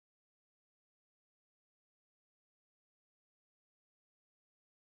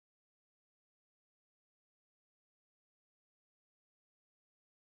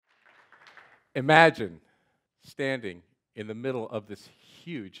Imagine standing in the middle of this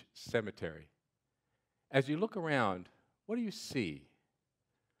huge cemetery. As you look around, what do you see?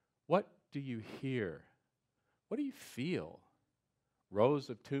 What do you hear? What do you feel? Rows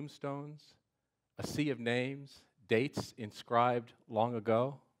of tombstones? A sea of names? Dates inscribed long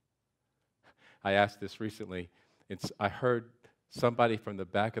ago? I asked this recently. I heard somebody from the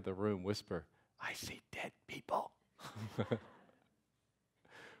back of the room whisper, "I see dead people."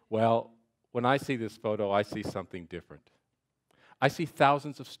 Well, when I see this photo, I see something different. I see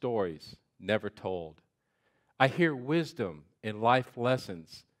thousands of stories never told. I hear wisdom and life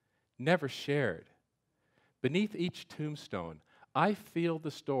lessons never shared. Beneath each tombstone, I feel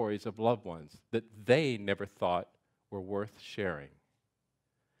the stories of loved ones that they never thought were worth sharing.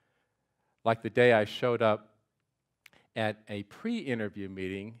 Like the day I showed up at a pre-interview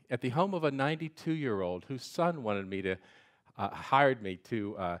meeting at the home of a 92-year-old whose son wanted me to, hired me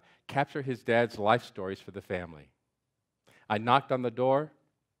to capture his dad's life stories for the family. I knocked on the door.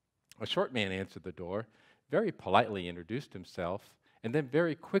 A short man answered the door, very politely introduced himself, and then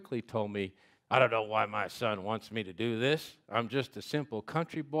very quickly told me, "I don't know why my son wants me to do this. I'm just a simple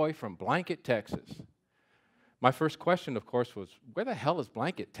country boy from Blanket, Texas." My first question, of course, was, where the hell is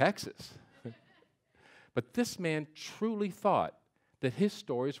Blanket, Texas? But this man truly thought that his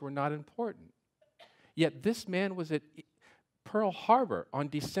stories were not important. Yet this man was at Pearl Harbor on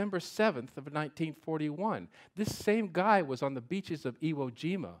December 7th of 1941. This same guy was on the beaches of Iwo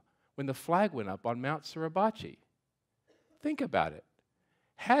Jima when the flag went up on Mount Suribachi. Think about it.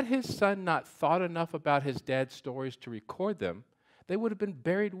 Had his son not thought enough about his dad's stories to record them, they would have been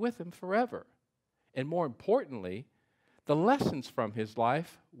buried with him forever. And more importantly, the lessons from his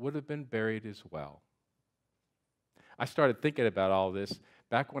life would have been buried as well. I started thinking about all this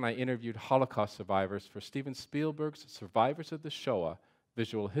back when I interviewed Holocaust survivors for Steven Spielberg's Survivors of the Shoah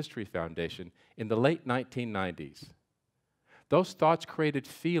Visual History Foundation in the late 1990s. Those thoughts created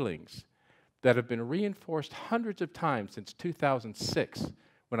feelings that have been reinforced hundreds of times since 2006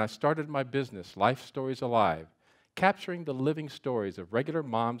 when I started my business, LifeStories Alive, capturing the living stories of regular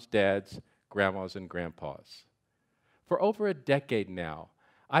moms, dads, grandmas, and grandpas. For over a decade now,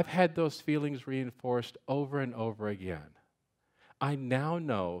 I've had those feelings reinforced over and over again. I now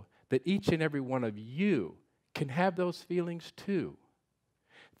know that each and every one of you can have those feelings too.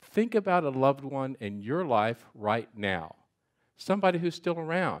 Think about a loved one in your life right now, somebody who's still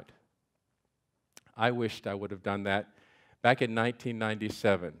around. I wished I would have done that back in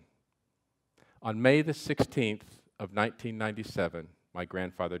 1997. On May the 16th of 1997, my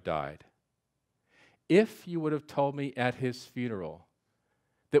grandfather died. If you would have told me at his funeral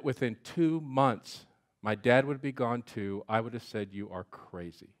that within 2 months my dad would be gone too, I would have said, "You are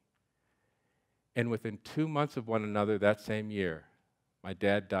crazy." And within 2 months of one another that same year, my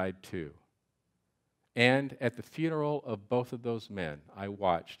dad died too. And at the funeral of both of those men, I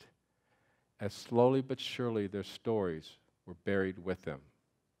watched as slowly but surely their stories were buried with them.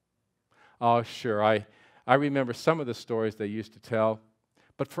 Oh, sure, I remember some of the stories they used to tell,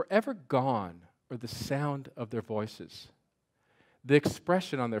 but forever gone are the sound of their voices, the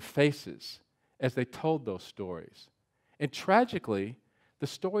expression on their faces as they told those stories, and tragically, the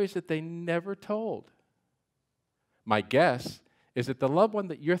stories that they never told. My guess is that the loved one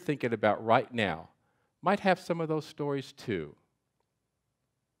that you're thinking about right now might have some of those stories too.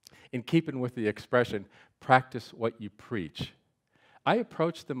 In keeping with the expression, practice what you preach, I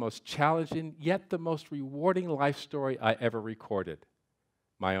approached the most challenging yet the most rewarding life story I ever recorded,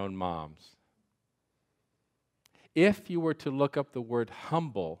 my own mom's. If you were to look up the word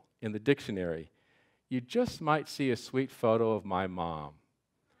humble in the dictionary, you just might see a sweet photo of my mom.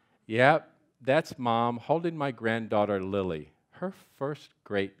 Yep, that's Mom holding my granddaughter Lily, her first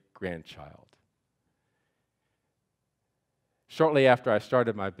great-grandchild. Shortly after I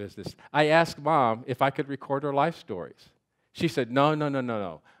started my business, I asked Mom if I could record her life stories. She said,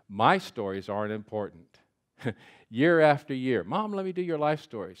 no. My stories aren't important. Year after year, "Mom, let me do your life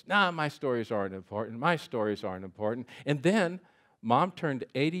stories." "Nah, my stories aren't important. My stories aren't important." And then Mom turned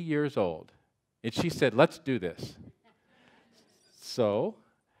 80 years old, and she said, "Let's do this." So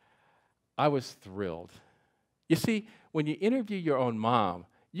I was thrilled. You see, when you interview your own mom,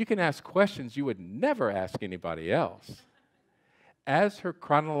 you can ask questions you would never ask anybody else. As her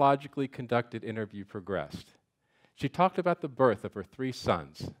chronologically conducted interview progressed, she talked about the birth of her 3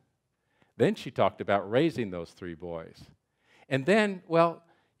 sons. Then she talked about raising those 3 boys. And then, well,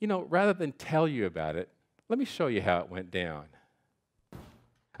 rather than tell you about it, let me show you how it went down.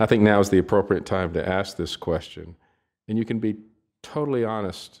 I think now is the appropriate time to ask this question, and you can be totally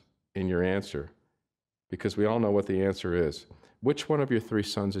honest in your answer, because we all know what the answer is. Which one of your 3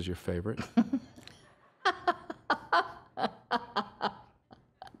 sons is your favorite?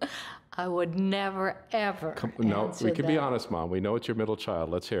 I would never, ever No, answer we can be that. honest, Mom. We know it's your middle child.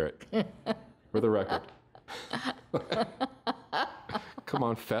 Let's hear it. For the record. Come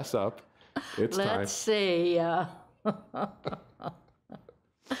on, fess up. It's time. Let's see.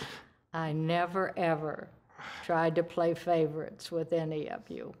 I never, ever tried to play favorites with any of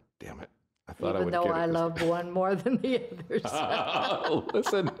you. Damn it. I thought I Even would though get it. I loved one more than the others. Oh,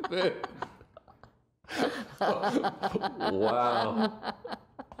 listen. Wow.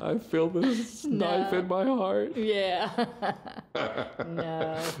 I feel this knife in my heart. Yeah.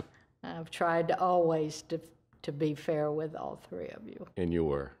 No. I've tried to always to be fair with all three of you. And you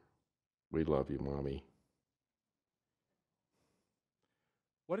were. We love you, Mommy.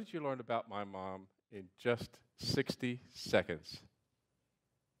 What did you learn about my mom in just 60 seconds?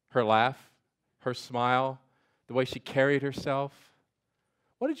 Her laugh, her smile, the way she carried herself.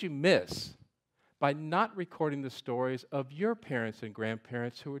 What did you miss by not recording the stories of your parents and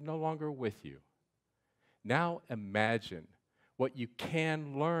grandparents who are no longer with you? Now imagine what you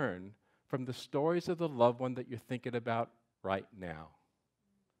can learn from the stories of the loved one that you're thinking about right now.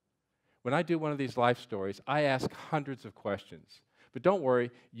 When I do one of these life stories, I ask hundreds of questions. But don't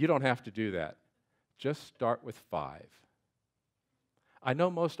worry, you don't have to do that. Just start with 5. I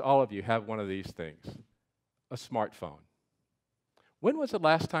know most all of you have one of these things, a smartphone. When was the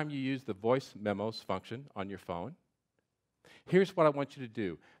last time you used the voice memos function on your phone? Here's what I want you to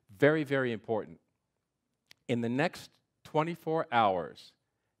do. Very, very important. In the next 24 hours,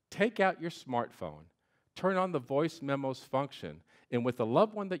 take out your smartphone, turn on the voice memos function, and with the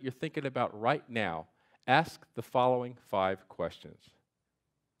loved one that you're thinking about right now, ask the following 5 questions.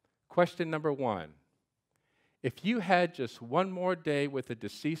 Question number 1. If you had just one more day with a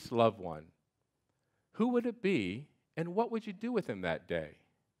deceased loved one, who would it be and what would you do with him that day?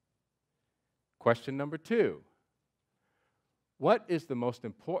 Question number 2. What is the most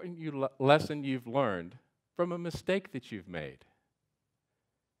important lesson you've learned from a mistake that you've made?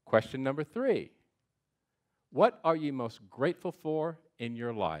 Question number 3. What are you most grateful for in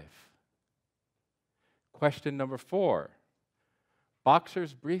your life? Question number 4.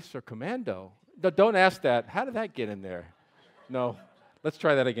 Boxers, briefs, or commando? No, don't ask that. How did that get in there? No, let's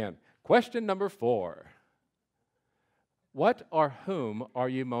try that again. Question number 4. What or whom are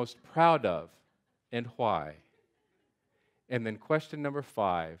you most proud of and why? And then question number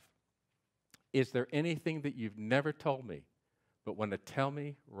 5. Is there anything that you've never told me but want to tell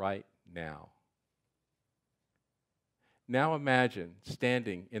me right now? Now imagine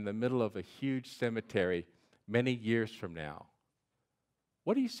standing in the middle of a huge cemetery many years from now.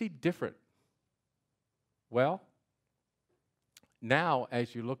 What do you see different? Well, now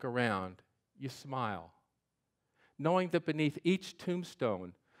as you look around, you smile, knowing that beneath each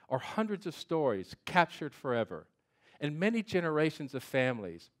tombstone are hundreds of stories captured forever, and many generations of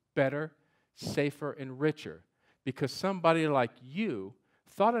families, better, safer, and richer, because somebody like you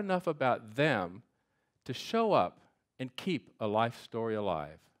thought enough about them to show up and keep a life story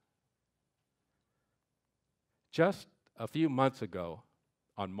alive. Just a few months ago,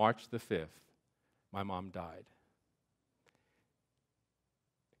 on March the 5th, my mom died.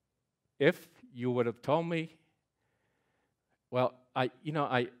 If you would have told me, well, I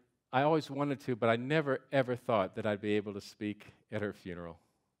always wanted to, but I never ever thought that I'd be able to speak at her funeral.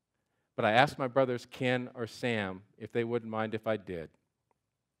 But I asked my brothers Ken or Sam if they wouldn't mind if I did.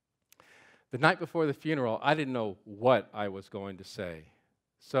 The night before the funeral, I didn't know what I was going to say.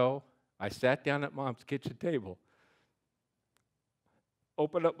 So I sat down at Mom's kitchen table,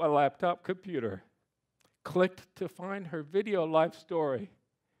 opened up my laptop computer, clicked to find her video life story,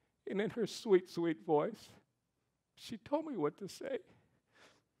 and in her sweet, sweet voice, she told me what to say.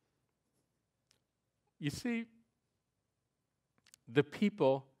 You see, the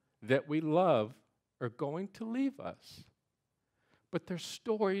people that we love are going to leave us, but their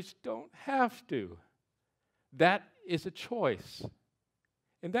stories don't have to. That is a choice,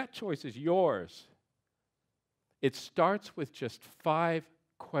 and that choice is yours. It starts with just 5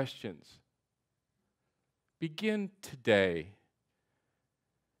 questions. Begin today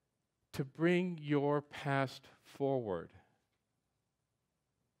to bring your past forward,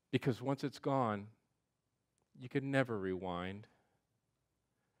 because once it's gone, you can never rewind.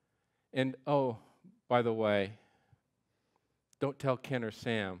 And oh, by the way, don't tell Ken or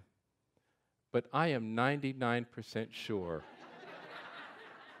Sam, but I am 99% sure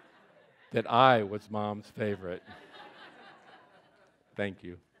that I was Mom's favorite. Thank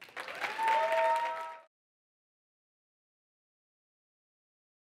you.